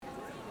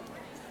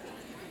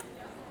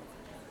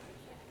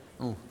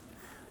Ooh,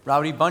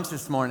 rowdy bunch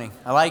this morning.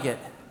 I like it.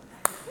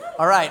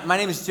 All right, my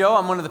name is Joe.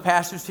 I'm one of the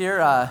pastors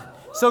here.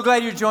 So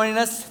glad you're joining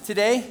us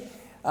today.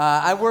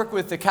 I work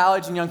with the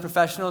college and young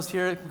professionals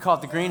here. We call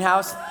it the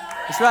Greenhouse.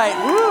 That's right.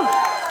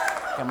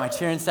 Woo! Got my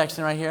cheering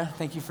section right here.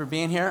 Thank you for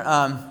being here.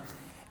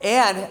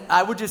 And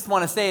I would just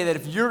want to say that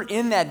if you're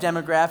in that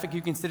demographic,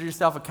 you consider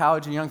yourself a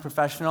college and young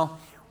professional,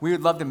 we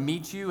would love to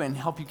meet you and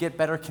help you get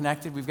better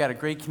connected. We've got a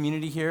great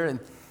community here,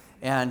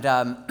 and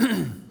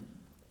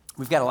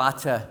we've got a lot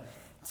to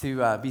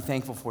be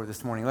thankful for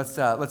this morning.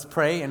 Let's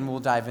pray, and we'll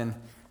dive in to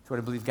what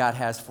I believe God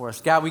has for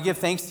us. God, we give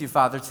thanks to you,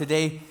 Father,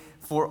 today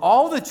for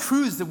all the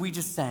truths that we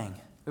just sang.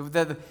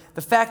 The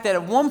fact that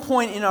at one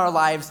point in our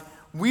lives,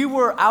 we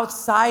were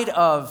outside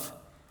of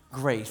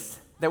grace,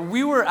 that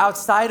we were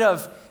outside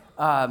of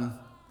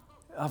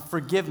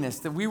forgiveness,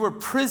 that we were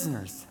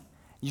prisoners.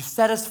 You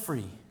set us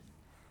free.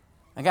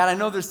 And God, I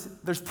know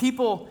there's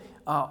people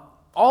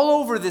all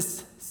over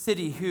this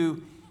city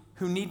who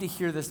need to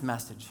hear this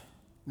message.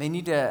 They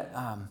need to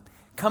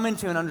come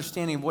into an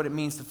understanding of what it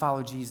means to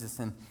follow Jesus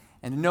and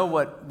know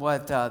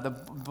what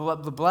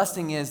the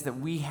blessing is that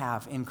we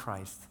have in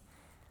Christ.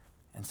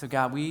 And so,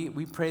 God,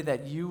 we pray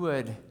that you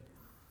would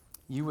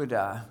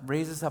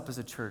raise us up as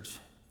a church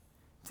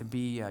to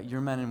be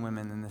your men and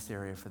women in this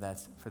area for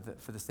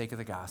the sake of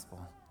the gospel.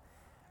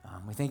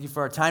 We thank you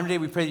for our time today.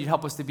 We pray that you'd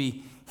help us to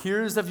be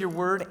hearers of your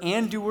word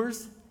and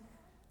doers,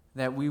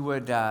 that we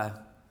would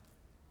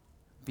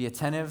be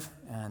attentive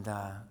and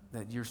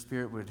that your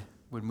spirit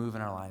would move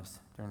in our lives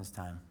during this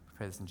time. We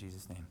pray this in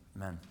Jesus' name.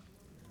 Amen.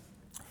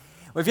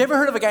 Well, have you ever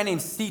heard of a guy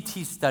named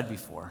C.T. Studd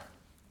before?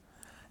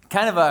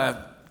 Kind of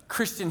a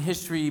Christian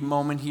history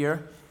moment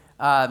here.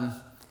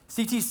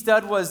 C.T.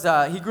 Studd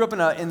he grew up in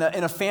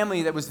a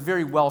family that was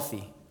very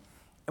wealthy.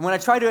 And when I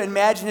try to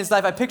imagine his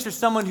life, I picture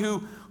someone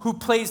who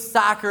plays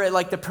soccer at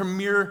like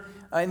the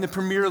in the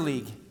Premier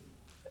League.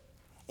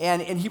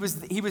 And he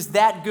was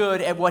that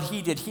good at what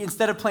he did.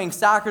 Instead of playing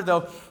soccer,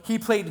 though, he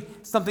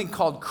played something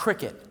called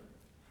cricket.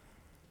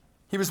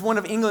 He was one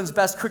of England's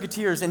best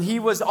cricketers, and he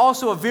was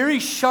also a very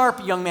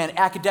sharp young man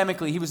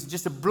academically. He was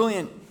just a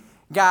brilliant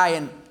guy,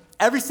 and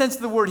every sense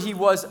of the word, he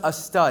was a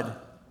stud.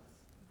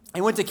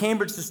 He went to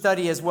Cambridge to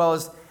study as well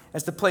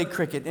as to play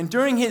cricket. And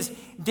during his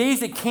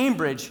days at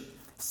Cambridge,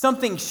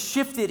 something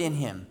shifted in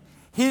him.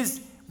 His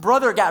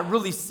brother got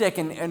really sick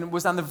and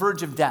was on the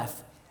verge of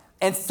death,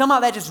 and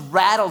somehow that just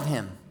rattled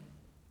him.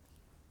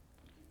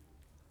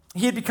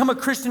 He had become a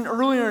Christian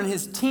earlier in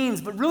his teens,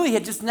 but really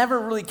had just never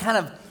really kind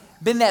of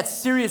been that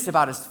serious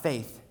about his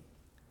faith.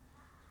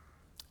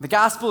 The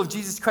gospel of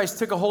Jesus Christ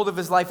took a hold of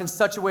his life in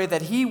such a way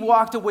that he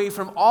walked away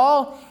from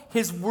all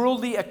his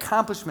worldly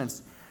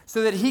accomplishments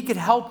so that he could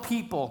help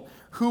people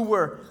who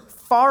were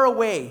far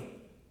away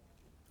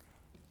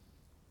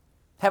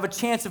have a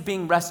chance of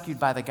being rescued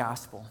by the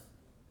gospel.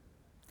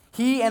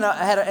 He and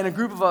a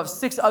group of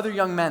 6 other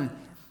young men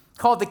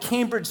called the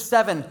Cambridge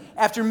Seven,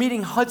 after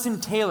meeting Hudson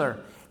Taylor,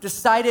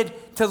 decided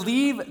to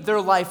leave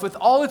their life with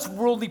all its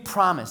worldly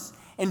promise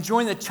and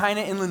join the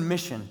China Inland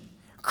Mission.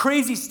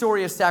 Crazy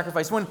story of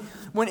sacrifice. When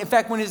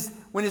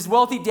his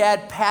wealthy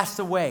dad passed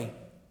away,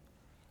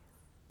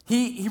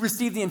 he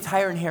received the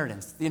entire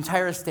inheritance, the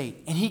entire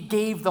estate, and he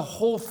gave the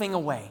whole thing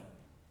away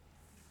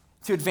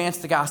to advance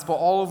the gospel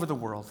all over the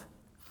world.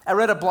 I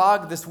read a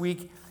blog this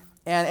week,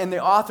 and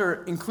the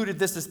author included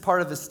this as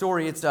part of the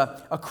story. It's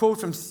a quote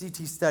from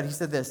C.T. Studd. He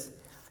said this: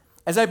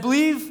 "As I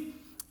believe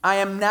I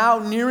am now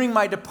nearing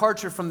my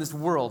departure from this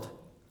world,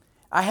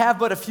 I have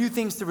but a few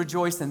things to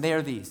rejoice in. They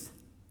are these."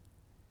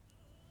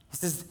 He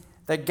says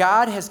that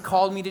God has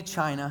called me to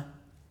China,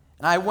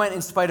 and I went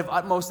in spite of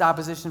utmost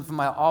opposition from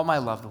all my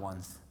loved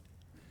ones.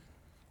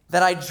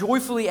 That I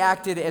joyfully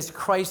acted as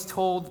Christ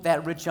told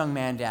that rich young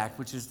man to act,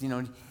 which is,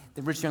 the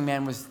rich young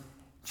man was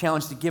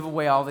challenged to give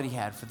away all that he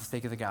had for the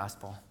sake of the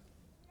gospel.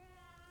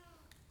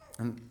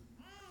 And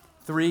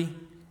 3,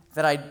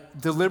 that I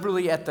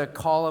deliberately at the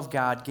call of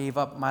God gave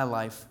up my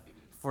life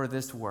for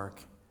this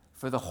work,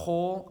 for the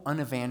whole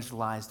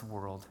unevangelized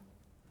world.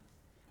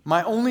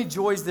 My only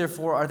joys,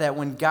 therefore, are that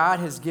when God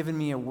has given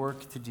me a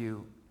work to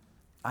do,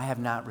 I have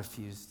not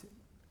refused it.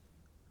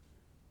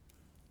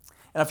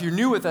 And if you're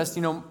new with us,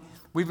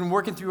 we've been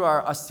working through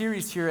a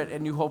series here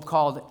at New Hope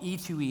called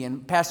E2E,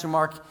 and Pastor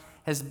Mark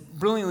has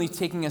brilliantly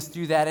taken us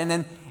through that. And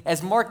then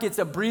as Mark gets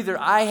a breather,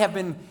 I have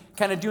been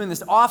kind of doing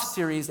this off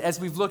series as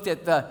we've looked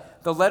at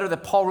the letter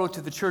that Paul wrote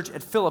to the church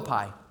at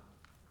Philippi.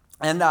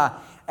 And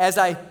as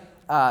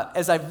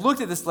I've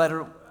looked at this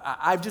letter,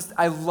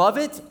 I love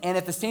it, and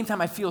at the same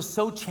time, I feel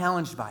so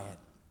challenged by it.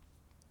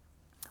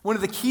 One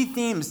of the key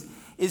themes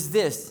is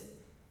this: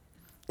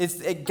 it's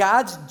that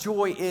God's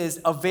joy is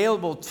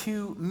available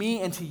to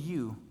me and to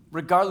you,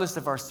 regardless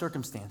of our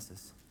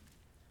circumstances.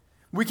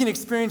 We can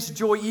experience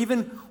joy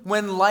even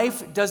when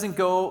life doesn't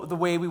go the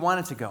way we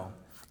want it to go.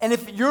 And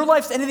if your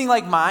life's anything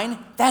like mine,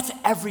 that's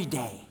every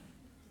day.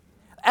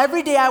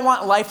 Every day I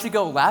want life to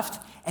go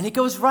left, and it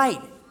goes right?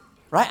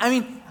 I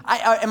mean,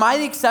 am I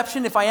the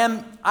exception? If I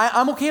am,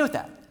 I'm okay with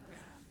that.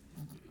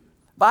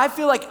 But I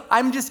feel like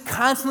I'm just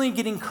constantly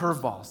getting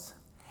curveballs.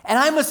 And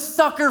I'm a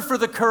sucker for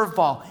the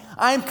curveball.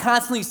 I'm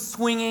constantly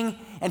swinging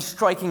and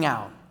striking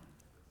out.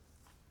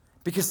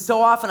 Because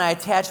so often I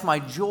attach my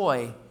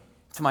joy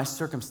to my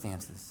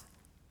circumstances.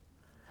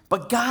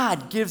 But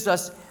God gives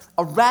us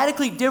a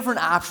radically different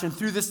option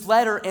through this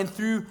letter and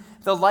through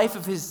the life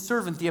of his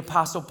servant, the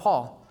Apostle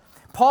Paul.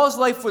 Paul's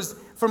life was,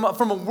 from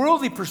a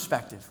worldly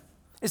perspective,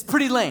 is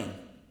pretty lame.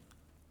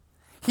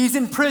 He's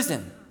in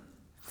prison.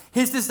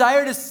 His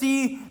desire to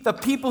see the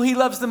people he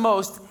loves the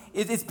most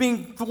is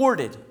being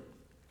thwarted.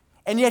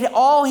 And yet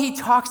all he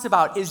talks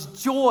about is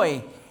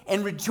joy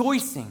and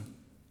rejoicing.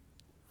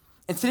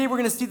 And today we're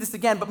going to see this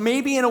again, but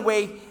maybe in a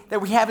way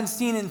that we haven't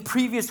seen in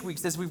previous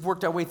weeks as we've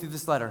worked our way through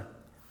this letter.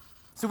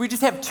 So we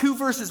just have 2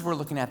 verses we're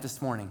looking at this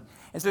morning.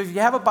 And so if you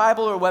have a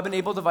Bible or a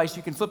web-enabled device,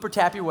 you can flip or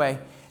tap your way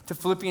to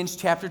Philippians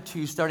chapter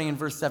 2, starting in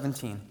verse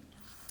 17.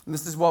 And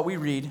this is what we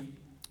read.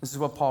 This is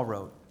what Paul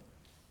wrote.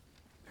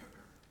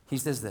 He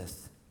says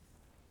this.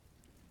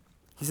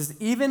 He says,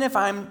 even if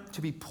I'm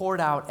to be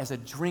poured out as a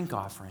drink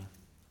offering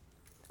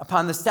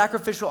upon the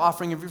sacrificial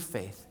offering of your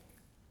faith,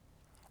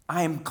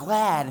 I am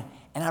glad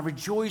and I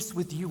rejoice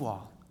with you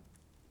all.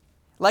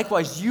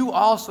 Likewise, you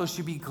also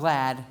should be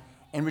glad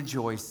and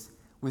rejoice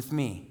with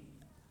me.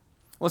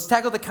 Well, let's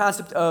tackle the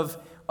concept of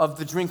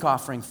the drink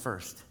offering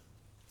first.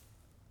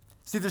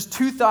 See, there's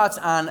 2 thoughts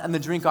on the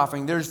drink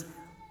offering. There's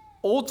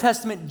Old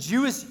Testament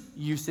Jewish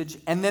usage,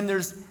 and then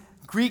there's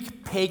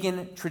Greek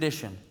pagan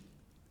tradition.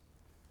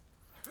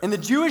 In the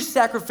Jewish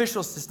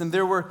sacrificial system,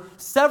 there were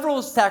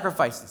several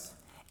sacrifices.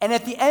 And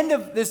at the end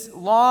of this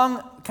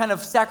long kind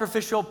of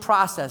sacrificial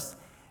process,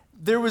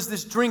 there was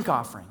this drink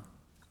offering.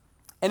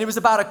 And it was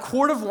about a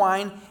quart of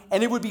wine,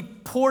 and it would be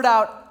poured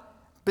out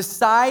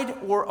beside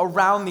or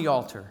around the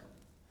altar.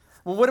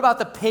 Well, what about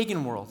the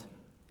pagan world?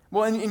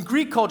 Well, in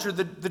Greek culture,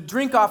 the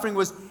drink offering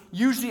was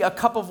usually a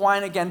cup of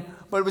wine again,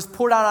 but it was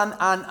poured out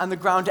on the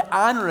ground to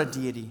honor a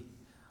deity.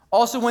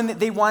 Also, when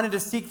they wanted to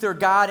seek their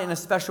God in a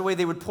special way,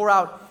 they would pour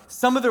out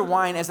some of their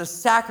wine as a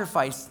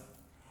sacrifice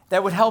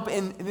that would help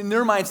in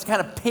their minds to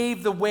kind of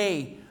pave the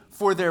way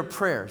for their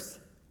prayers.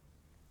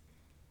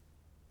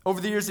 Over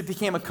the years, it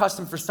became a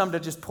custom for some to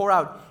just pour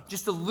out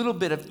just a little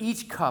bit of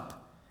each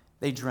cup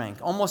they drank,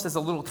 almost as a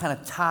little kind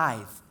of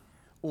tithe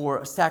or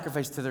a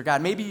sacrifice to their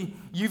God. Maybe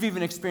you've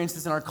even experienced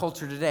this in our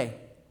culture today.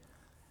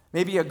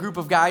 Maybe a group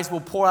of guys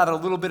will pour out a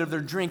little bit of their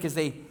drink as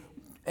they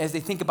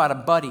think about a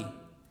buddy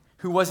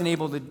who wasn't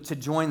able to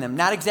join them.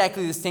 Not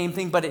exactly the same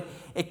thing, but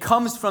it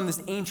comes from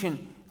this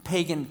ancient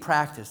pagan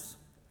practice.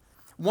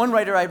 One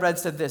writer I read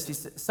said this. He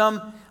said,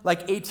 some,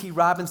 like A.T.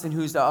 Robinson,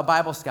 who's a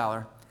Bible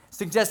scholar,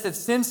 suggest that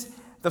since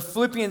the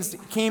Philippians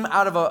came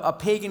out of a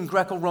pagan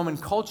Greco-Roman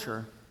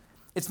culture,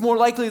 it's more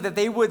likely that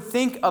they would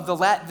think of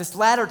this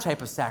latter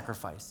type of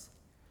sacrifice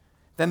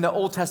than the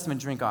Old Testament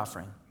drink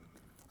offering.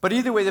 But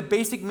either way, the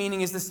basic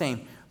meaning is the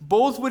same.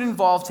 Both would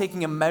involve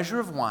taking a measure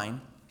of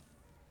wine.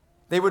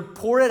 They would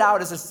pour it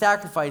out as a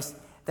sacrifice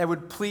that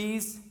would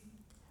please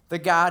the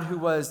God who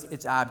was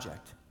its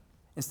object,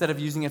 instead of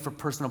using it for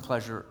personal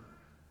pleasure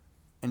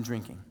and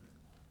drinking.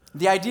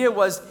 The idea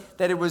was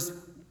that it was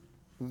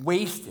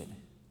wasted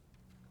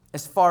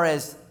as far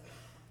as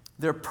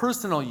their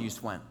personal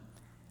use went,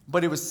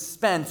 but it was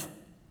spent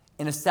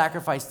in a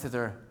sacrifice to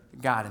their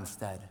God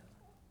instead.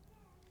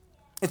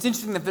 It's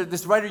interesting that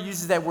this writer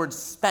uses that word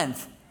spent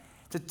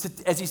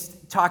as he's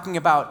talking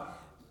about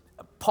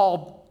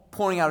Paul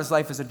pouring out his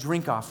life as a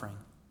drink offering.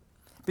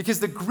 Because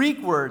the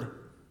Greek word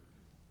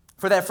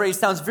for that phrase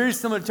sounds very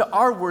similar to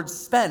our word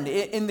spend.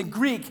 In the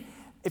Greek,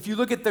 if you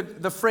look at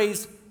the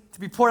phrase to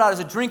be poured out as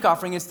a drink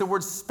offering, it's the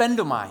word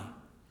spendomai.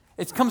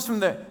 It comes from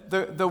the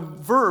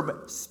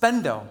verb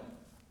spendo.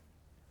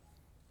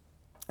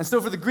 And so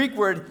for the Greek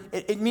word,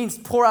 it means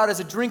pour out as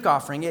a drink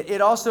offering.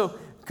 It also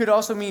could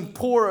also mean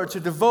pour or to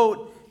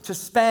devote, to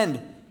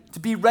spend, to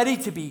be ready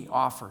to be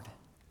offered.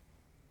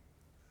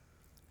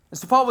 And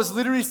so Paul was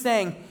literally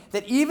saying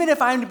that even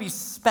if I'm to be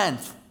spent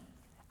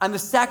on the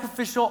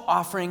sacrificial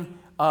offering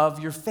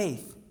of your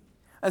faith.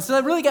 And so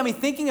that really got me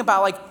thinking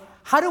about,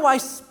 how do I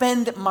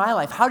spend my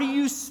life? How do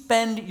you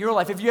spend your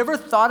life? Have you ever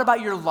thought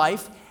about your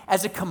life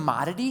as a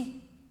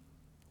commodity?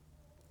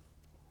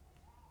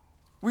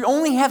 We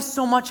only have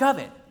so much of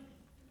it.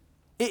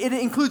 It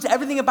includes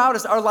everything about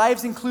us. Our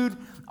lives include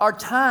our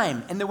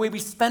time and the way we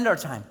spend our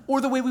time,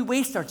 or the way we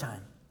waste our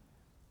time.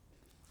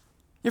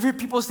 You ever hear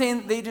people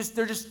saying they're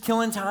just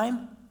killing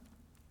time?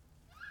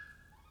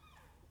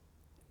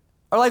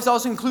 Our lives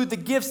also include the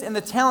gifts and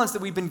the talents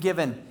that we've been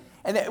given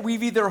and that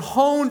we've either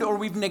honed or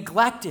we've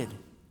neglected.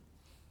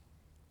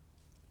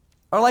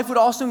 Our life would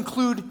also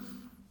include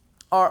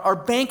our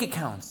bank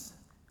accounts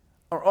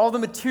or all the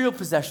material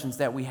possessions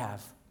that we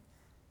have.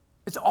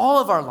 It's all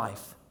of our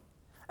life.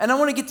 And I don't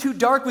want to get too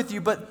dark with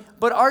you, but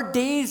our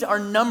days are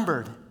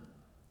numbered.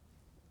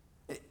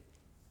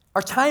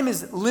 Our time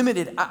is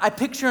limited. I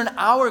picture an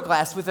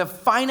hourglass with a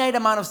finite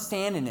amount of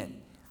sand in it.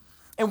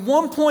 At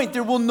one point,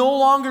 there will no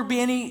longer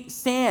be any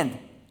sand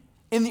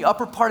in the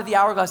upper part of the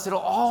hourglass. It'll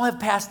all have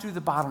passed through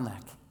the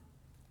bottleneck.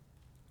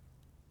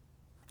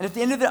 And at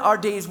the end of our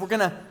days, we're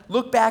going to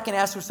look back and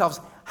ask ourselves,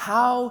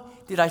 how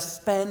did I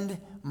spend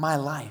my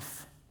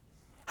life?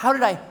 How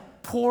did I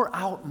pour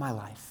out my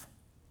life?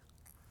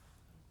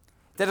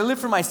 Did I live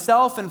for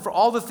myself and for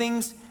all the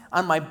things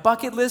on my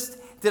bucket list?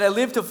 Did I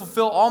live to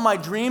fulfill all my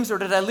dreams, or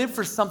did I live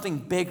for something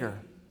bigger?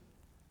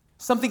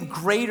 Something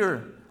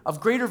greater,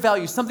 of greater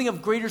value, something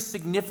of greater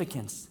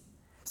significance,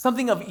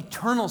 something of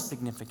eternal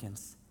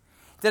significance?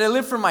 Did I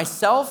live for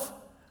myself,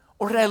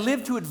 or did I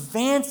live to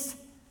advance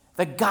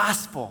the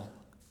gospel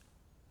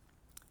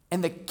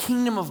and the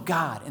kingdom of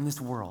God in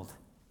this world?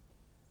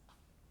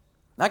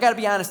 Now, I got to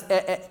be honest,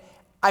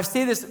 I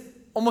say this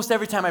almost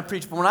every time I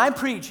preach, but when I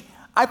preach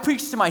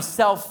to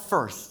myself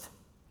first.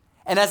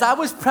 And as I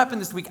was prepping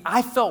this week,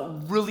 I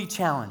felt really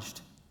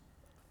challenged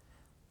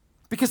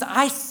because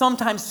I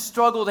sometimes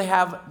struggle to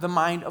have the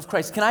mind of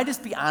Christ. Can I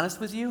just be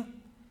honest with you?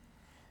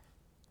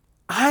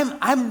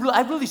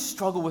 I really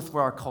struggle with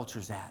where our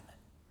culture's at.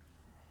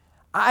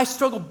 I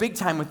struggle big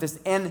time with this,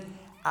 and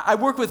I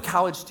work with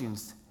college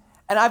students,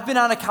 and I've been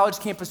on a college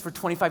campus for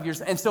 25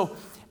 years, and so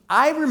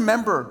I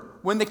remember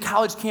when the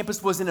college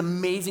campus was an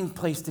amazing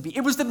place to be.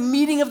 It was the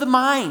meeting of the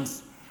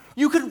minds.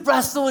 You could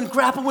wrestle and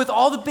grapple with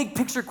all the big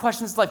picture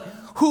questions like,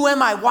 who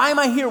am I? Why am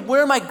I here?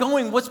 Where am I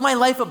going? What's my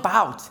life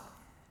about?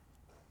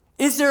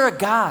 Is there a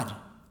God?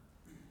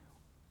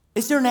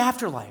 Is there an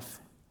afterlife?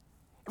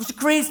 It was the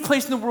greatest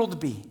place in the world to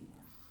be.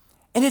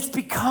 And it's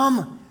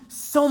become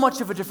so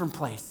much of a different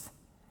place.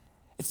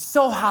 It's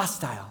so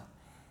hostile.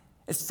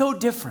 It's so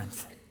different.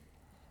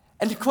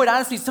 And quite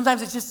honestly,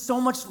 sometimes it's just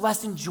so much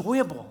less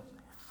enjoyable.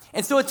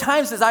 And so at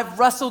times, as I've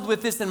wrestled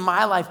with this in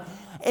my life,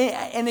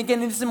 and again,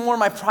 this is more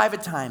my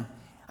private time,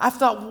 I've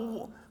thought,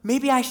 well,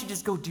 maybe I should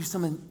just go do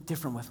something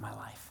different with my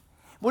life.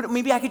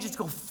 Maybe I could just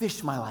go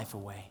fish my life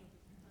away.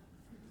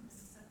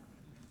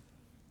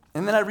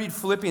 And then I read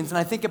Philippians, and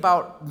I think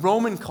about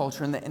Roman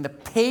culture and the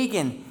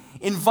pagan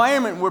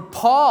environment where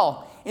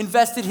Paul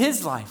invested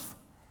his life.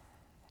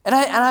 And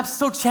I'm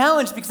so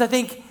challenged because I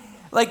think,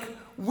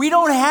 we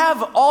don't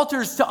have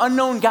altars to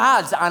unknown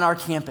gods on our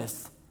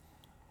campus.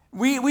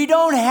 We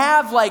don't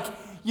have,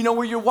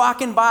 where you're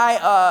walking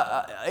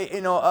by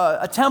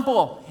a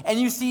temple and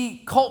you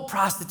see cult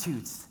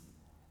prostitutes.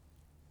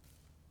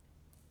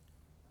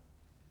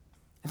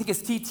 I think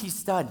it's T.T.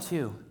 Studd,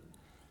 too.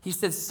 He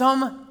said,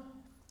 some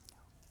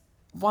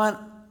want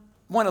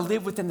to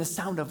live within the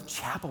sound of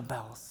chapel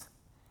bells,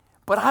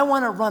 but I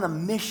want to run a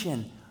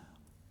mission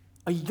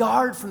a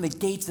yard from the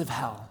gates of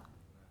hell.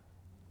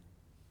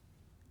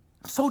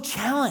 I'm so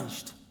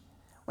challenged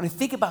when I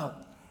think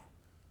about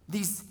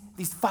these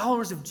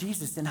followers of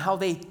Jesus and how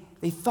they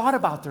thought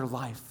about their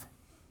life.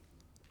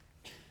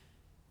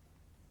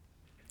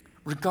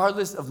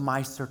 Regardless of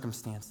my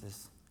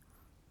circumstances,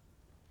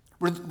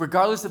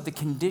 regardless of the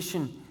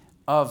condition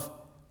of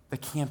the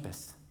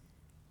campus,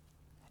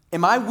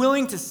 am I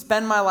willing to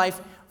spend my life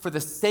for the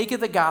sake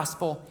of the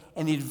gospel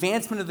and the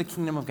advancement of the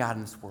kingdom of God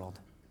in this world?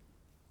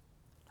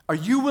 Are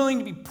you willing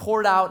to be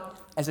poured out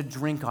as a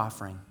drink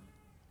offering?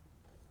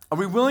 Are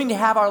we willing to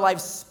have our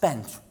lives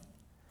spent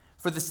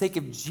for the sake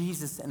of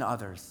Jesus and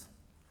others?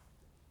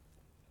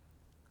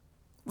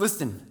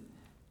 Listen,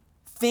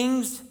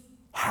 things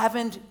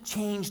haven't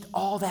changed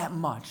all that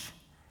much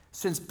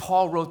since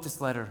Paul wrote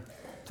this letter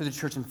to the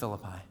church in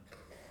Philippi.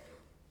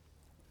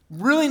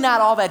 Really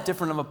not all that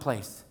different of a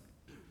place.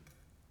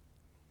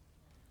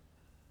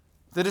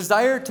 The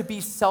desire to be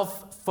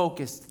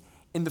self-focused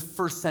in the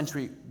first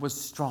century was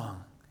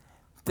strong.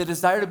 The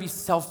desire to be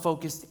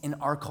self-focused in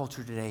our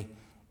culture today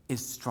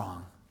is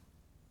strong.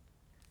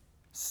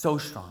 So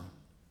strong.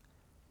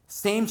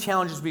 Same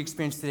challenges we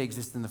experience today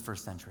exist in the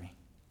first century.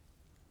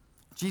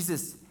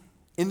 Jesus,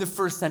 in the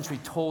first century,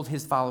 told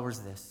his followers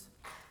this.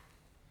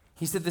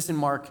 He said this in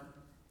Mark.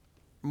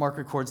 Mark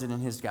records it in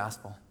his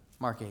gospel,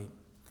 Mark 8.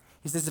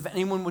 He says, if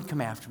anyone would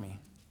come after me,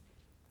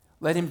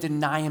 let him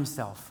deny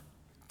himself,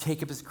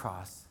 take up his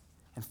cross,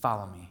 and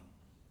follow me.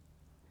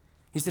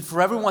 He said, for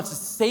whoever wants to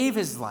save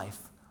his life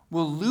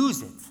will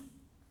lose it.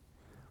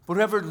 But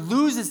whoever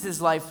loses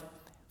his life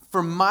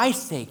for my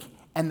sake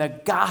and the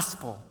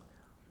gospel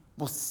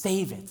will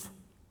save it.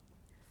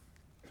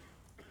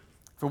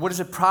 For what does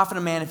it profit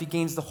a man if he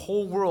gains the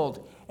whole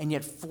world and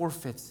yet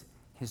forfeits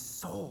his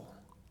soul?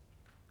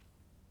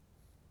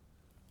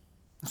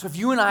 So if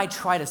you and I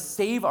try to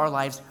save our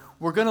lives,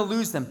 we're going to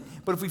lose them.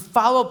 But if we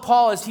follow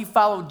Paul as he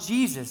followed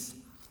Jesus,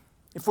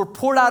 if we're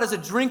poured out as a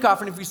drink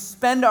offering, if we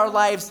spend our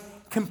lives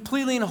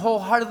completely and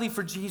wholeheartedly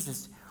for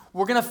Jesus,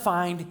 we're going to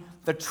find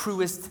the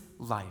truest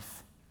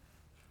life.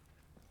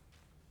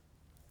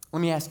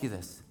 Let me ask you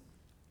this.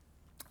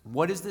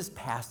 What does this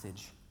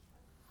passage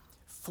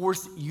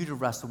force you to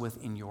wrestle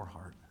with in your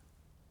heart?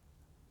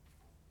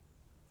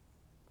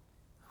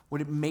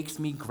 What it makes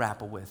me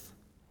grapple with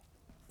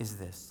is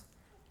this.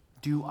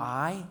 Do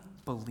I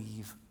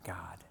believe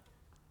God?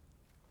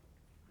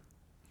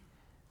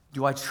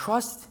 Do I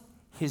trust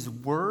his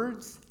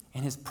words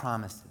and his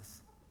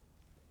promises?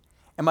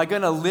 Am I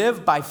going to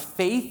live by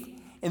faith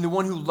in the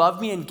one who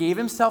loved me and gave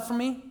himself for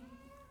me?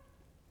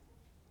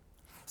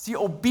 See,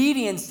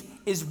 obedience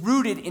is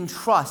rooted in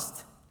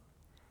trust.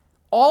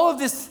 All of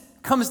this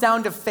comes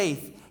down to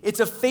faith. It's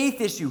a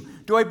faith issue.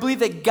 Do I believe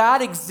that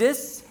God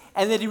exists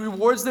and that he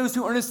rewards those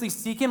who earnestly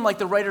seek him, like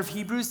the writer of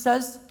Hebrews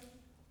says?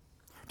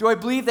 Do I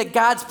believe that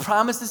God's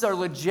promises are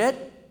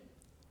legit?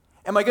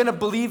 Am I going to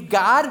believe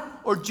God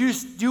or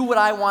just do what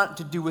I want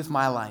to do with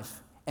my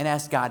life and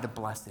ask God to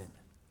bless it?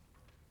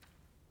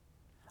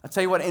 I'll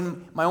tell you what,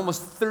 in my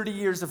almost 30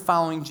 years of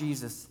following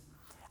Jesus,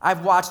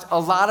 I've watched a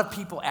lot of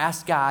people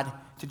ask God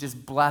to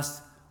just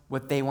bless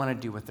what they want to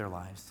do with their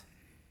lives,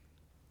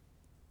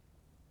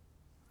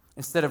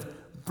 instead of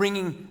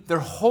bringing their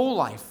whole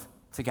life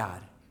to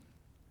God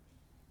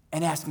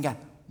and asking God,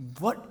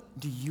 what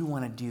do you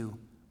want to do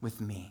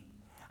with me?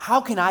 How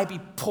can I be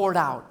poured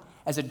out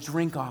as a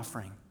drink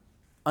offering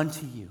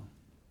unto you?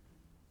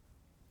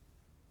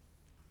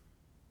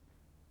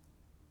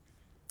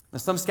 Now,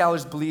 some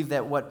scholars believe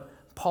that what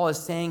Paul is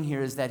saying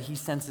here is that he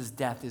senses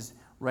death is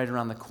right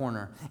around the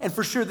corner. And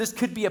for sure, this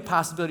could be a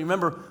possibility.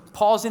 Remember,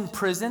 Paul's in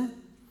prison.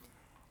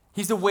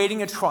 He's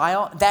awaiting a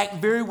trial.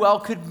 That very well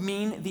could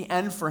mean the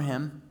end for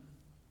him.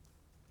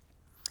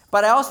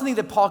 But I also think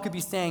that Paul could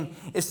be saying,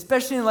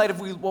 especially in light of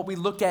what we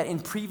looked at in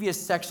previous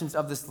sections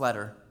of this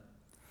letter,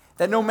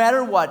 that no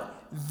matter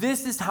what,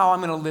 this is how I'm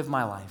going to live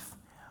my life.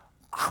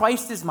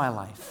 Christ is my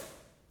life.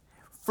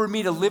 For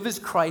me to live as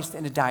Christ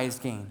and to die as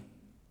gain.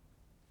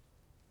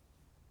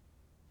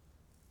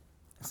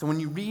 So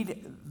when you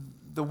read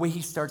the way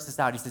he starts this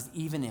out, he says,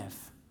 even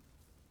if.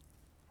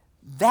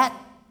 That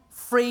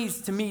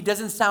phrase to me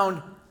doesn't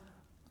sound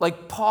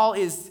like Paul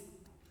is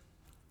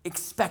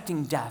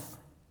expecting death.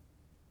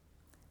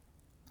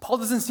 Paul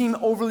doesn't seem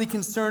overly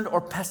concerned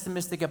or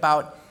pessimistic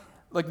about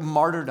like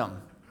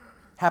martyrdom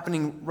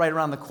happening right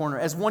around the corner.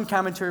 As one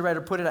commentary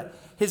writer put it,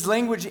 his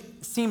language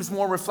seems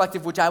more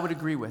reflective, which I would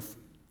agree with.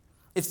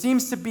 It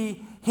seems to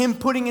be him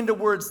putting into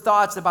words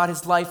thoughts about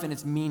his life and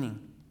its meaning,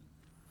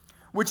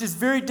 which is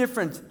very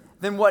different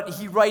than what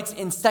he writes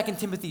in 2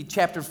 Timothy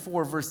chapter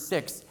 4, verse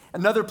 6,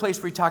 another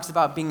place where he talks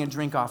about being a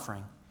drink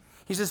offering.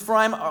 He says, for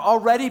I'm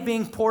already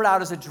being poured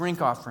out as a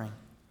drink offering,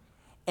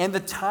 and the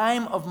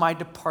time of my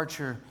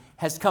departure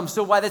has come.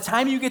 So by the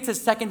time you get to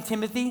 2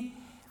 Timothy,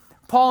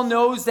 Paul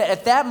knows that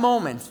at that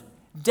moment,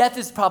 death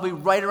is probably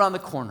right around the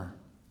corner.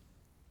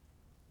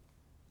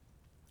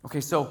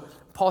 Okay, so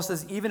Paul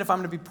says, even if I'm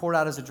going to be poured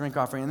out as a drink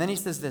offering, and then he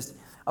says this,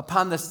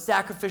 upon the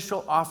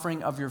sacrificial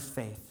offering of your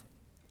faith,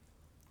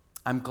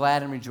 I'm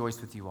glad and rejoice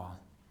with you all.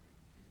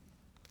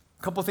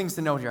 A couple things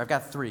to note here. I've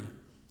got three.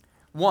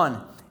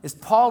 One is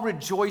Paul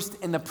rejoiced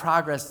in the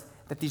progress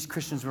that these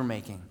Christians were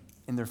making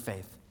in their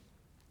faith.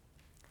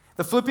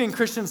 The Philippian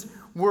Christians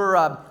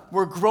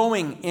were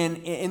growing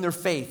in their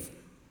faith.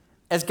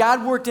 As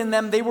God worked in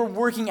them, they were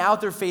working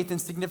out their faith in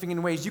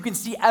significant ways. You can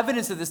see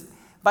evidence of this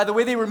by the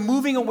way they were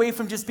moving away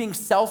from just being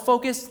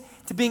self-focused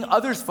to being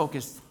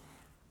others-focused.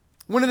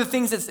 One of the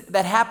things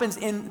that happens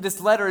in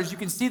this letter is you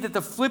can see that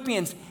the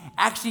Philippians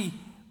actually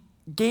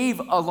gave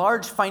a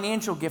large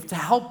financial gift to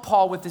help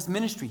Paul with this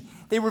ministry.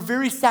 They were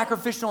very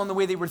sacrificial in the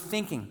way they were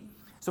thinking.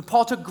 So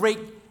Paul took great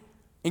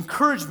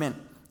encouragement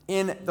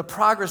in the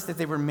progress that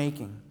they were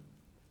making.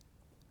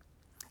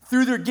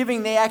 Through their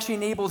giving, they actually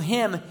enabled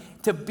him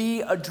to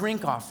be a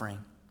drink offering.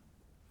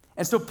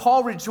 And so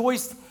Paul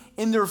rejoiced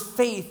in their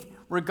faith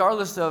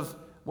regardless of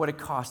what it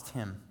cost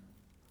him.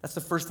 That's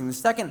the first thing. The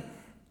second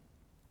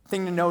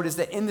thing to note is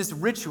that in this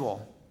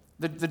ritual,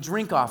 the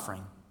drink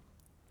offering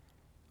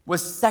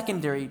was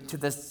secondary to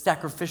the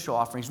sacrificial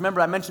offerings.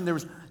 Remember, I mentioned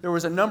there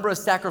was a number of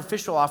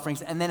sacrificial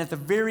offerings, and then at the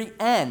very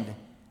end,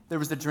 there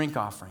was the drink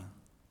offering.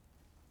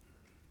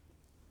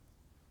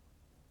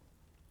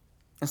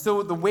 And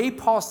so the way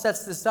Paul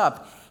sets this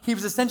up, he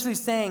was essentially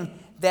saying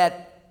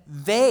that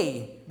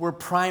they were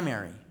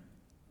primary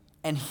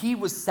and he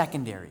was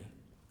secondary.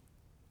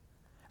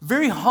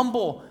 Very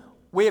humble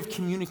way of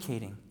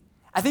communicating.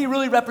 I think it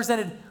really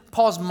represented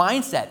Paul's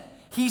mindset.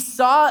 He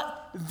saw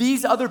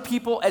these other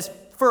people as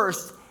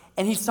first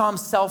and he saw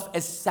himself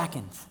as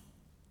second.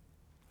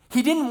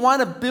 He didn't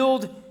want to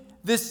build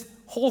this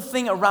whole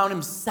thing around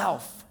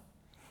himself.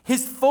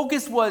 His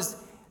focus was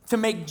to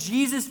make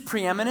Jesus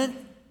preeminent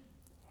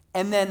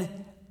and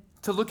then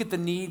to look at the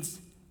needs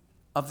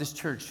of this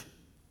church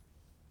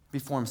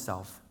before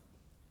himself.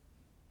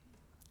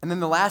 And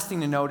then the last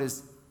thing to note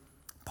is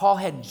Paul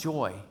had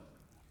joy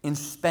in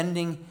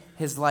spending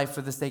his life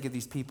for the sake of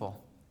these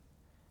people.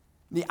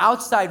 The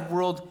outside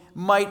world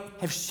might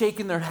have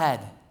shaken their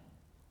head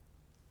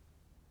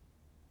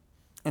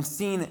and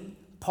seen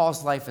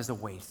Paul's life as a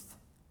waste.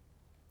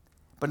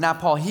 But not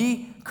Paul.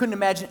 He couldn't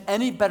imagine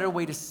any better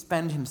way to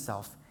spend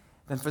himself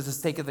than for the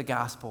sake of the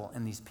gospel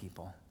and these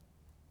people.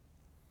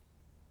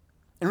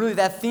 And really,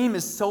 that theme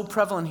is so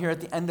prevalent here at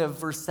the end of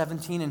verse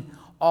 17 and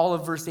all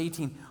of verse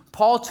 18.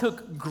 Paul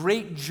took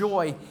great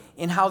joy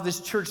in how this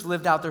church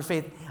lived out their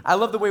faith. I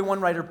love the way one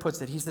writer puts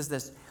it. He says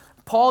this,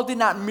 Paul did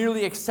not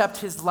merely accept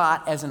his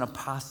lot as an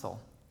apostle.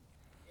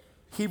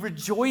 He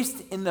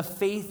rejoiced in the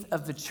faith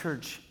of the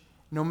church,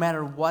 no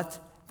matter what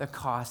the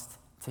cost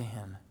to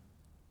him.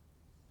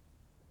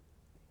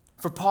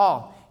 For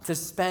Paul to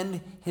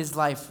spend his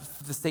life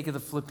for the sake of the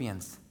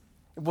Philippians,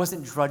 it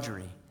wasn't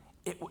drudgery.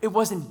 It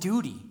wasn't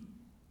duty.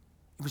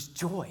 It was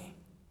joy.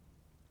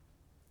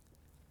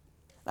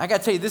 I got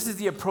to tell you, this is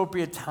the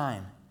appropriate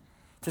time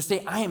to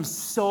say I am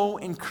so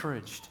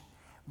encouraged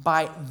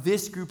by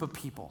this group of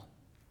people.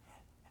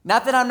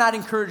 Not that I'm not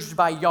encouraged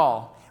by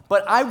y'all,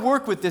 but I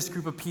work with this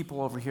group of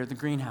people over here at the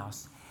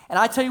greenhouse. And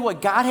I tell you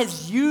what, God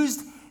has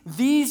used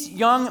these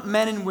young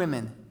men and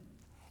women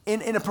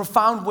in a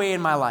profound way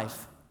in my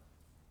life.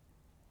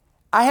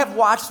 I have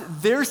watched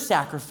their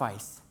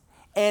sacrifice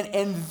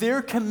and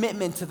their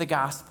commitment to the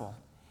gospel.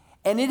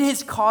 And it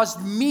has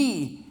caused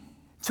me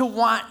to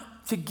want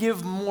to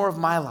give more of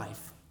my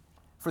life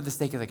for the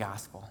sake of the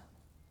gospel.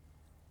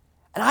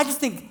 And I just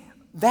think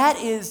that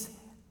is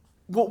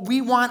what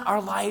we want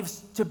our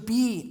lives to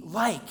be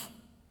like.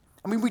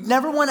 I mean, we'd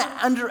never want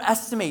to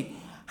underestimate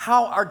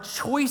how our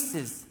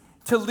choices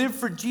to live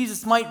for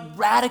Jesus might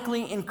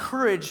radically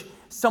encourage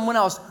someone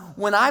else.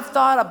 When I've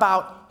thought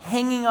about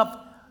hanging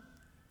up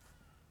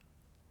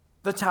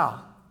the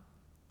towel,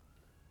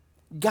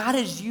 God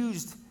has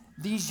used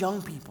these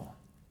young people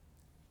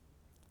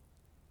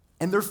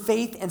and their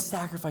faith and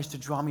sacrifice to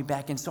draw me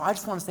back in. So I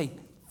just want to say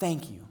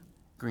thank you,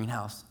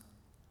 Greenhouse.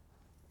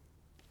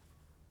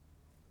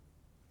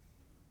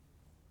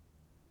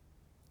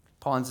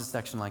 Paul ends this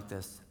section like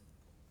this.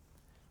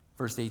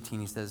 Verse 18,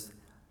 he says,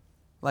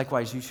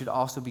 likewise, you should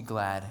also be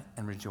glad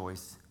and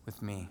rejoice with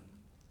me.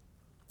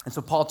 And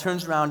so Paul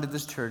turns around to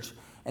this church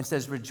and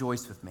says,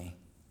 rejoice with me.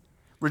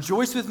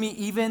 Rejoice with me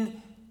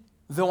even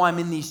though I'm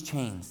in these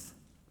chains.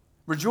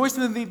 Rejoice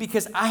with me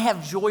because I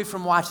have joy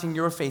from watching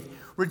your faith.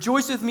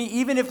 Rejoice with me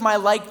even if my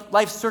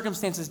life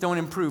circumstances don't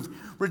improve.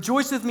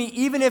 Rejoice with me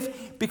even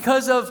if,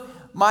 because of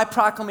my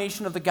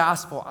proclamation of the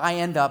gospel, I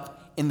end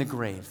up in the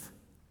grave.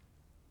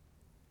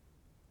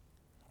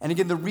 And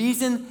again, the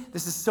reason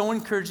this is so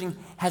encouraging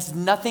has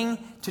nothing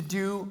to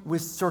do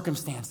with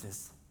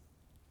circumstances.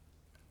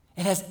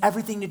 It has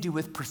everything to do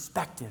with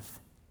perspective.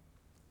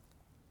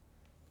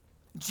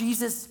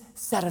 Jesus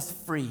set us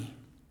free.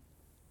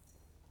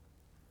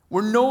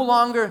 We're no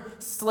longer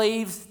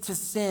slaves to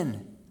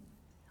sin.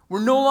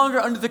 We're no longer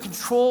under the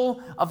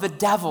control of the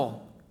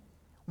devil.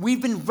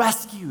 We've been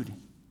rescued.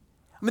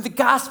 I mean, the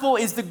gospel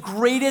is the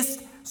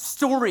greatest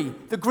story,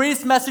 the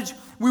greatest message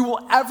we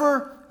will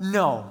ever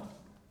know.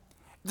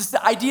 This is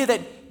the idea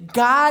that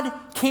God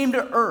came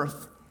to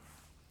earth,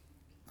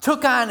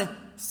 took on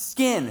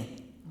skin.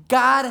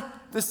 God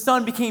the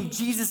Son became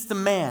Jesus the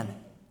man,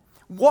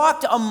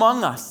 walked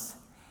among us.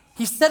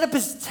 He set up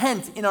his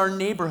tent in our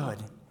neighborhood.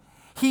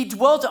 He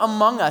dwelt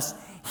among us.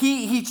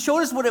 He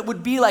showed us what it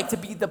would be like to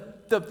be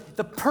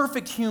the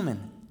perfect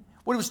human,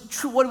 what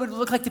it would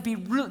look like to be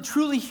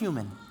truly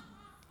human.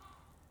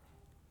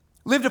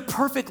 Lived a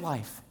perfect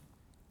life.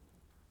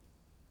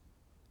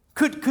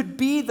 Could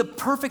be the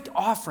perfect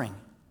offering.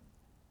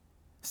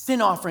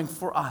 Sin offering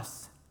for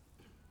us,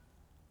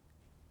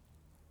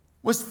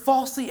 was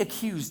falsely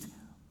accused,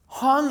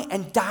 hung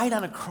and died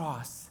on a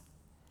cross,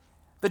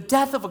 the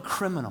death of a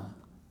criminal,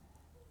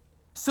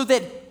 so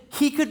that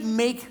he could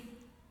make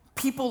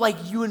people like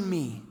you and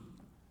me,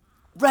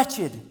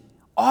 wretched,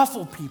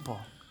 awful people,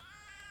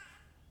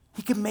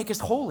 he could make us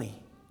holy.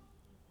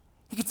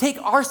 He could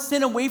take our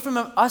sin away from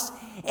us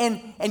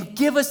and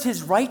give us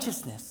his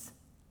righteousness.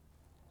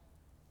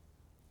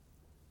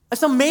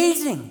 That's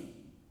amazing.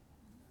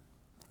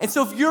 And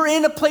so if you're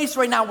in a place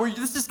right now where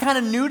this is kind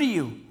of new to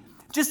you,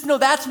 just know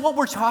that's what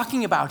we're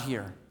talking about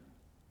here.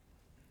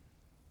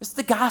 It's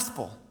the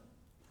gospel.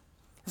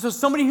 And so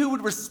somebody who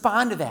would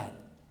respond to that,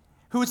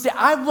 who would say,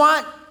 I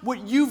want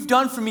what you've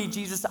done for me,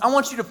 Jesus. I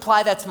want you to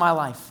apply that to my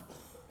life.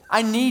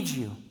 I need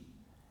you.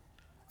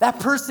 That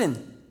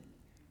person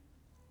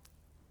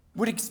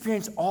would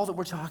experience all that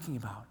we're talking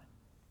about.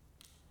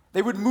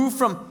 They would move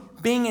from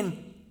being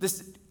in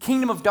this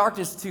kingdom of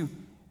darkness to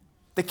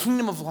the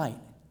kingdom of light.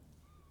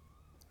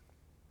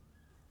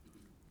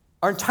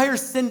 Our entire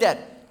sin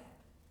debt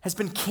has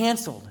been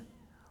canceled.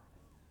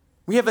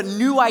 We have a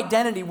new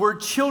identity. We're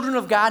children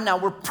of God now.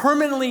 We're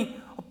permanently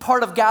a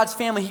part of God's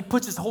family. He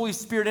puts his Holy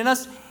Spirit in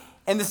us.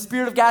 And the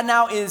Spirit of God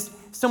now is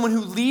someone who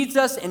leads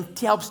us and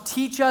helps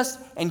teach us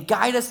and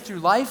guide us through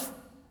life.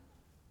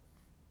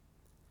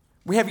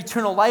 We have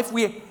eternal life.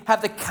 We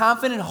have the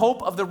confident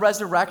hope of the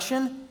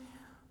resurrection.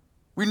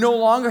 We no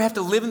longer have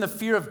to live in the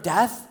fear of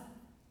death.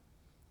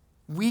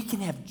 We can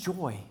have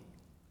joy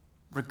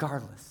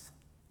regardless.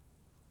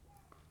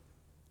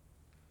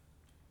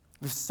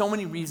 We have so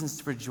many reasons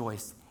to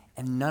rejoice,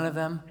 and none of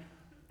them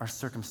are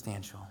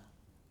circumstantial.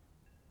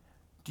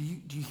 Do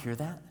you hear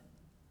that?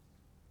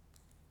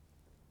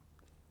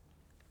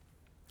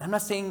 I'm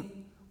not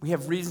saying we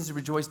have reasons to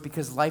rejoice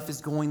because life is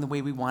going the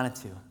way we want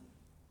it to.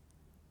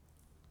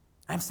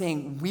 I'm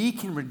saying we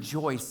can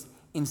rejoice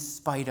in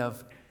spite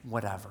of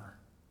whatever.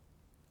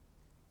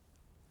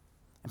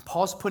 And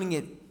Paul's putting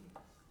it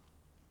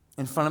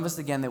in front of us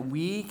again that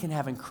we can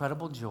have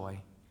incredible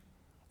joy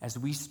as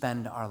we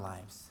spend our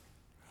lives.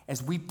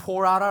 As we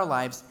pour out our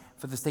lives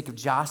for the sake of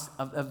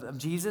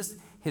Jesus,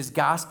 his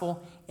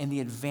gospel, and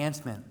the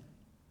advancement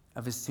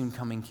of his soon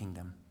coming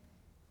kingdom.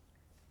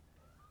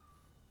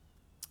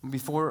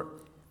 Before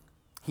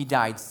he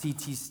died.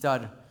 C.T.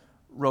 Studd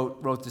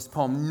wrote this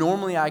poem.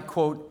 Normally I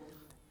quote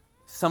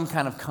some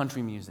kind of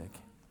country music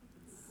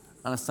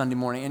on a Sunday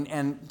morning.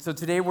 And so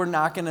today we're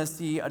not going to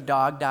see a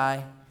dog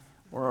die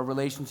or a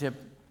relationship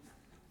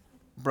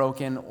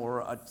broken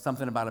or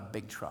something about a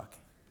big truck.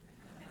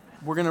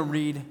 We're going to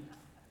read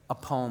a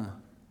poem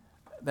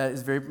that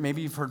is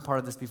maybe you've heard part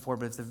of this before,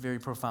 but it's a very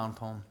profound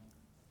poem.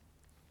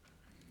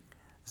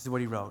 This is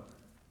what he wrote.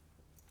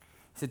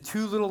 He said,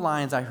 2 little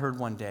lines I heard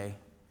one day,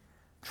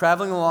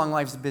 traveling along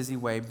life's busy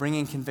way,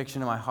 bringing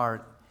conviction to my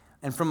heart,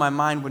 and from my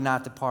mind would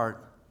not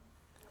depart.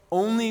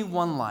 Only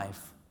one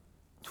life,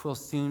 'twill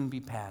soon be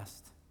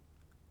past.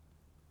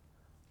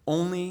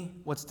 Only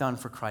what's done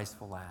for Christ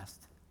will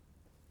last.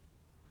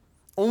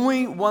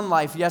 Only one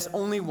life, yes,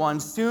 only one.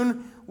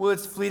 Soon will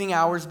its fleeting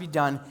hours be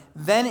done.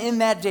 Then in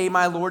that day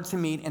my Lord to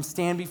meet and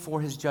stand before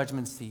his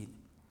judgment seat.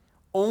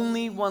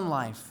 Only one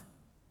life,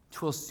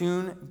 'twill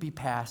soon be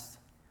past.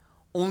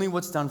 Only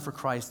what's done for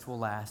Christ will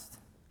last.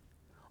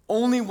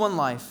 Only one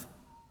life,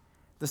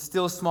 the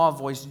still small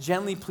voice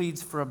gently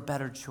pleads for a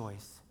better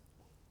choice.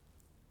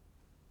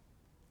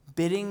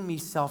 Bidding me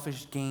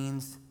selfish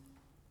gains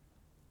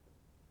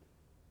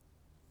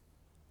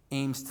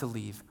aims to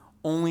leave,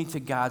 only to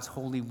God's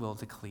holy will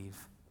to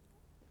cleave.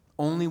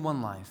 Only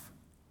one life,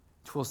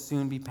 'twill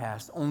soon be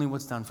past. Only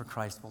what's done for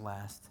Christ will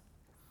last.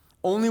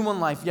 Only one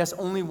life, yes,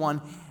 only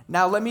one.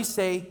 Now let me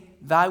say,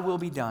 thy will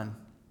be done.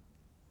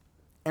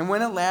 And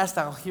when at last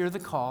I'll hear the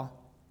call,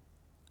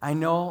 I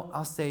know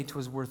I'll say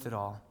 'twas worth it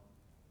all.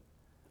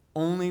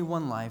 Only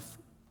one life,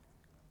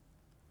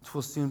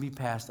 'twill soon be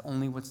past.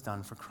 Only what's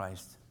done for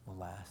Christ will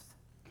last.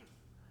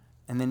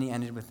 And then he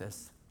ended with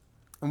this.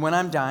 And when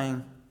I'm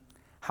dying,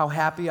 how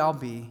happy I'll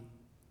be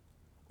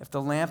if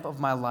the lamp of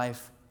my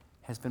life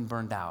has been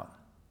burned out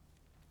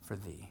for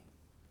thee.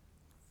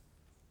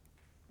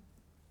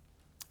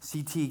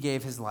 C.T.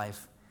 gave his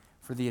life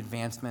for the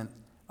advancement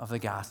of the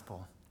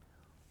gospel.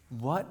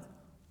 What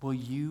will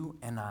you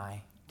and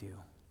I do?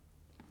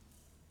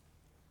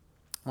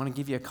 I want to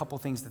give you a couple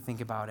things to think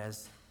about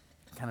as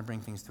I kind of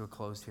bring things to a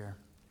close here.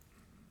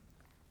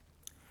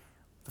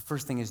 The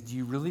first thing is, do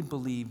you really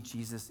believe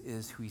Jesus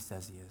is who he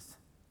says he is?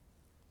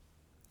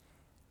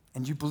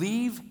 And do you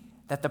believe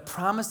that the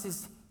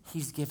promises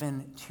he's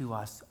given to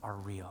us are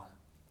real?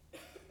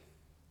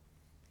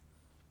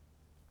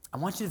 I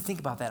want you to think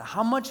about that.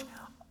 How much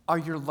are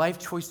your life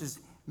choices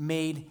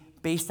made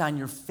based on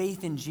your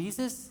faith in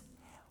Jesus?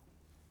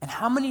 And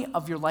how many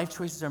of your life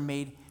choices are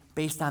made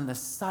based on the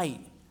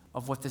sight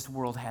of what this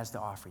world has to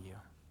offer you?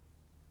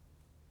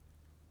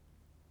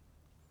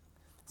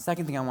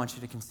 Second thing I want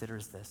you to consider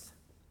is this.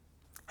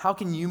 How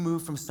can you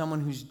move from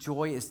someone whose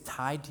joy is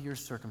tied to your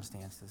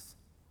circumstances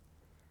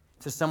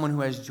to someone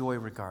who has joy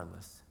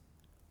regardless?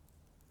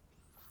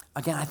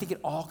 Again, I think it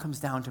all comes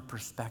down to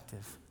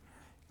perspective.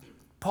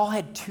 Paul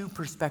had 2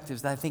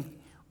 perspectives that I think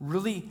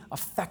really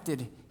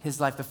affected his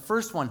life. The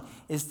first one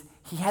is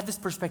he had this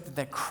perspective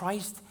that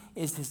Christ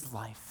is his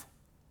life.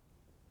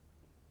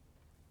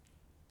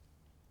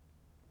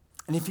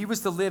 And if he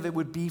was to live, it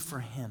would be for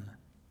him.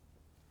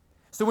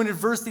 So when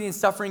adversity and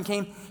suffering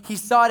came, he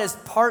saw it as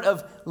part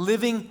of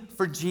living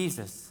for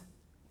Jesus.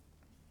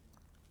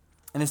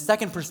 And his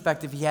second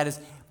perspective he had is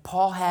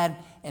Paul had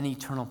an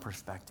eternal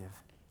perspective.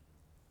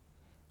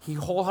 He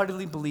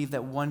wholeheartedly believed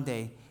that one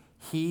day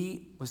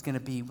he was going to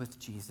be with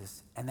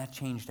Jesus, and that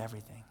changed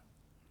everything.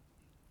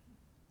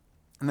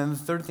 And then the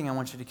third thing I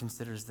want you to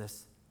consider is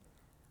this.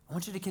 I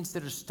want you to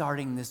consider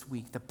starting this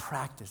week the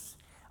practice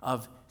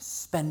of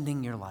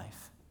spending your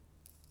life.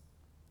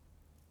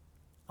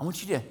 I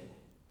want you to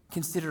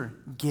consider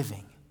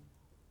giving.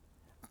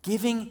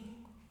 Giving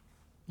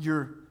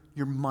your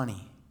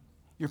money,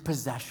 your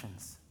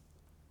possessions.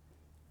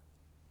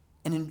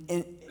 And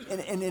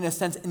in a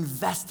sense,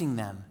 investing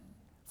them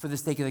for the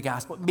sake of the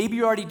gospel. Maybe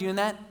you're already doing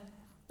that.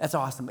 That's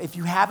awesome. If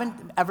you haven't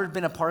ever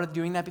been a part of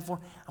doing that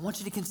before, I want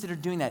you to consider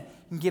doing that.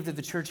 You can give to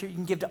the church here. You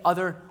can give to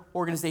other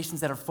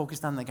organizations that are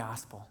focused on the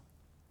gospel.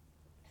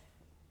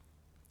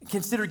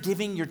 Consider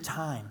giving your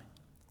time.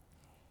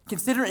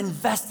 Consider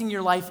investing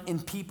your life in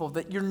people,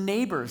 that your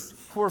neighbors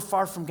who are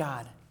far from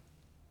God.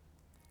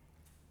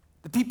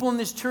 The people in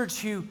this church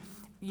who,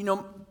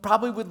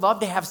 probably would love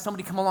to have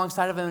somebody come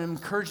alongside of them and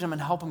encourage them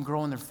and help them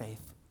grow in their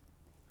faith.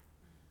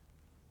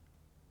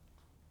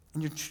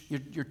 And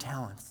your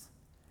talents.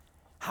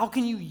 How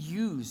can you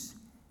use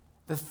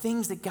the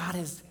things that God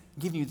has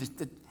given you,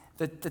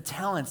 the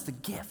talents, the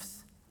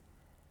gifts?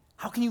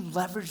 How can you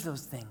leverage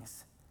those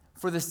things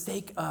for the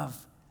sake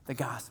of the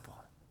gospel?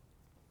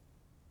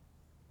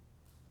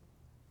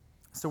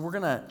 So we're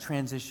going to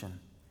transition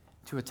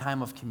to a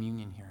time of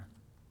communion here.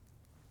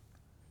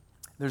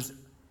 There's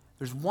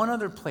one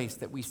other place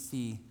that we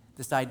see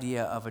this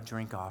idea of a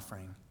drink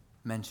offering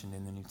mentioned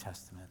in the New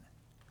Testament.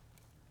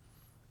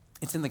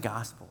 It's in the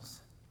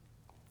Gospels.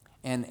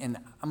 And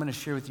I'm going to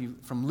share with you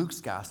from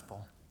Luke's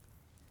Gospel.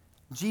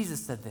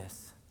 Jesus said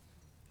this.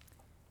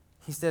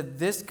 He said,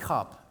 "This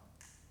cup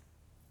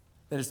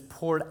that is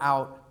poured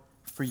out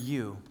for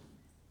you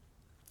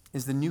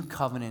is the new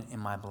covenant in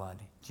my blood.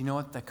 Do you know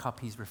what the cup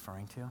he's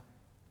referring to?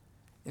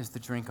 Is the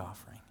drink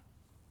offering.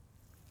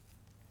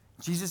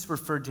 Jesus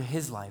referred to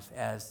his life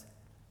as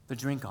the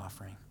drink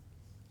offering.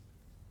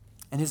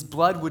 And his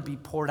blood would be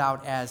poured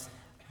out as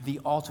the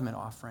ultimate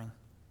offering.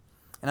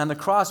 And on the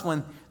cross,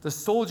 when the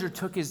soldier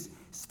took his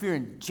spear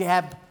and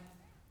jabbed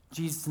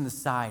Jesus in the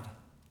side,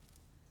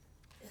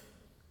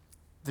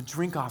 the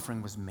drink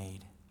offering was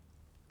made.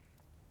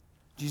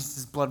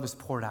 Jesus' blood was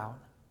poured out.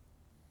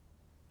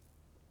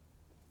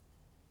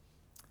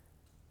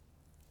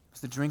 It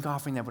was the drink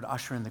offering that would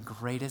usher in the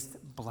greatest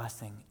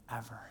blessing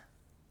ever.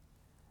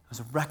 It was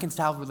a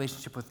reconciled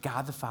relationship with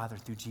God the Father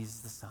through Jesus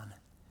the Son.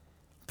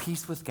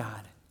 Peace with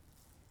God.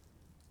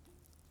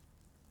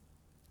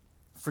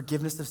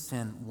 Forgiveness of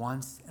sin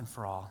once and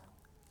for all.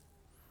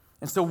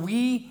 And so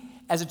we,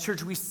 as a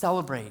church, we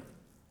celebrate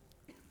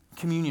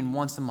communion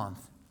once a month,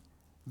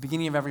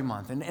 beginning of every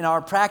month. And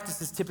our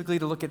practice is typically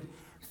to look at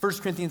 1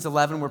 Corinthians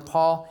 11, where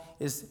Paul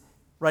is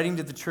writing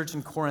to the church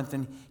in Corinth,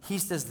 and he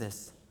says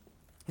this.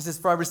 He says,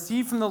 "For I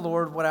received from the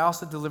Lord what I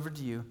also delivered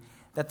to you,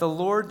 that the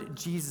Lord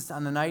Jesus,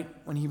 on the night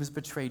when he was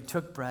betrayed,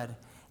 took bread,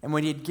 and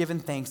when he had given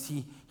thanks,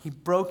 he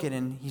broke it,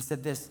 and he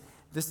said this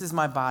is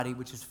my body,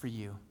 which is for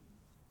you.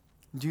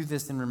 Do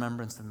this in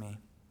remembrance of me."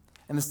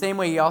 In the same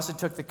way, he also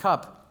took the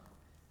cup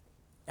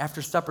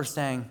after supper,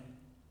 saying,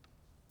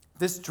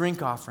 "This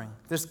drink offering,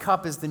 this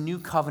cup is the new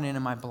covenant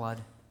in my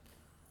blood.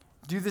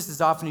 Do this as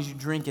often as you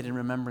drink it in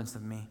remembrance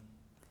of me.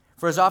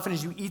 For as often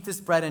as you eat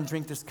this bread and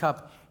drink this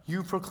cup,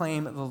 you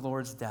proclaim the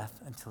Lord's death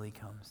until he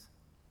comes.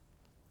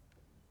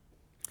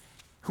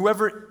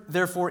 Whoever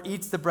therefore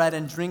eats the bread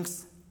and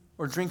drinks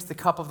the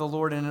cup of the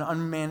Lord in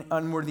an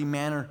unworthy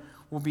manner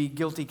will be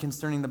guilty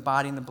concerning the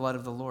body and the blood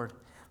of the Lord.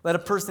 Let a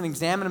person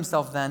examine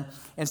himself then,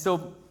 and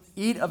so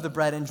eat of the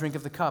bread and drink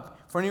of the cup.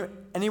 For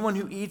anyone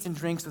who eats and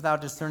drinks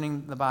without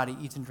discerning the body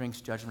eats and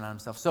drinks judgment on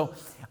himself." So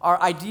the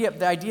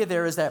idea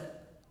there is that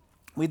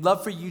we'd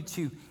love for you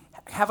to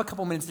have a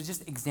couple minutes to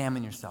just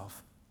examine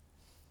yourself.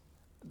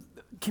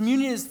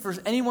 Communion is for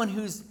anyone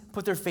who's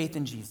put their faith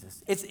in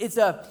Jesus. It's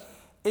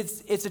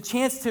a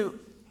chance to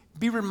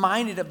be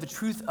reminded of the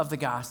truth of the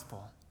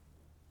gospel.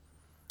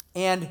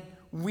 And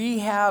we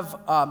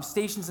have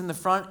stations in the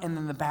front and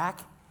in the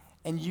back,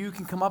 and you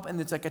can come up, and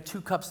it's like a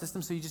 2-cup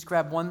system, so you just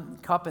grab 1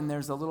 cup, and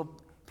there's a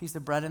little piece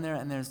of bread in there,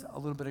 and there's a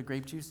little bit of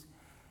grape juice.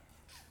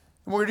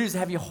 And what we're going to do is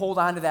have you hold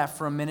on to that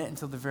for a minute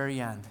until the very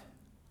end.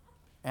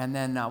 And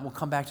then we'll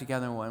come back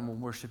together and we'll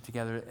worship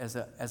together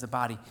as a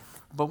body.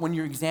 But when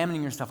you're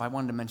examining yourself, I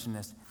wanted to mention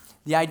this.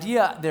 The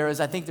idea there is,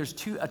 I think there's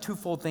a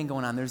twofold thing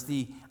going on. There's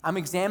I'm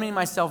examining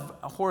myself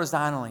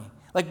horizontally.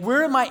 Like,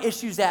 where are my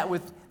issues at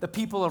with the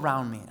people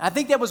around me? I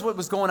think that was what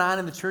was going on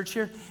in the church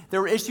here.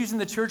 There were issues in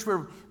the church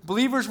where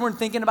believers weren't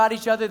thinking about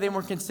each other. They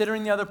weren't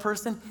considering the other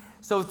person.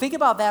 So think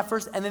about that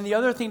first. And then the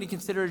other thing to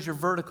consider is your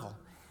vertical.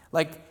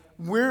 Like,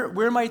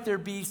 where might there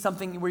be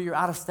something where you're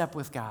out of step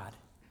with God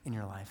in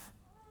your life?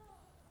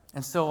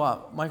 And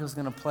so Michael's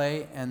going to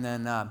play, and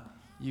then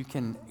you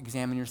can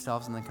examine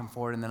yourselves and then come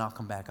forward, and then I'll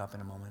come back up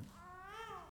in a moment.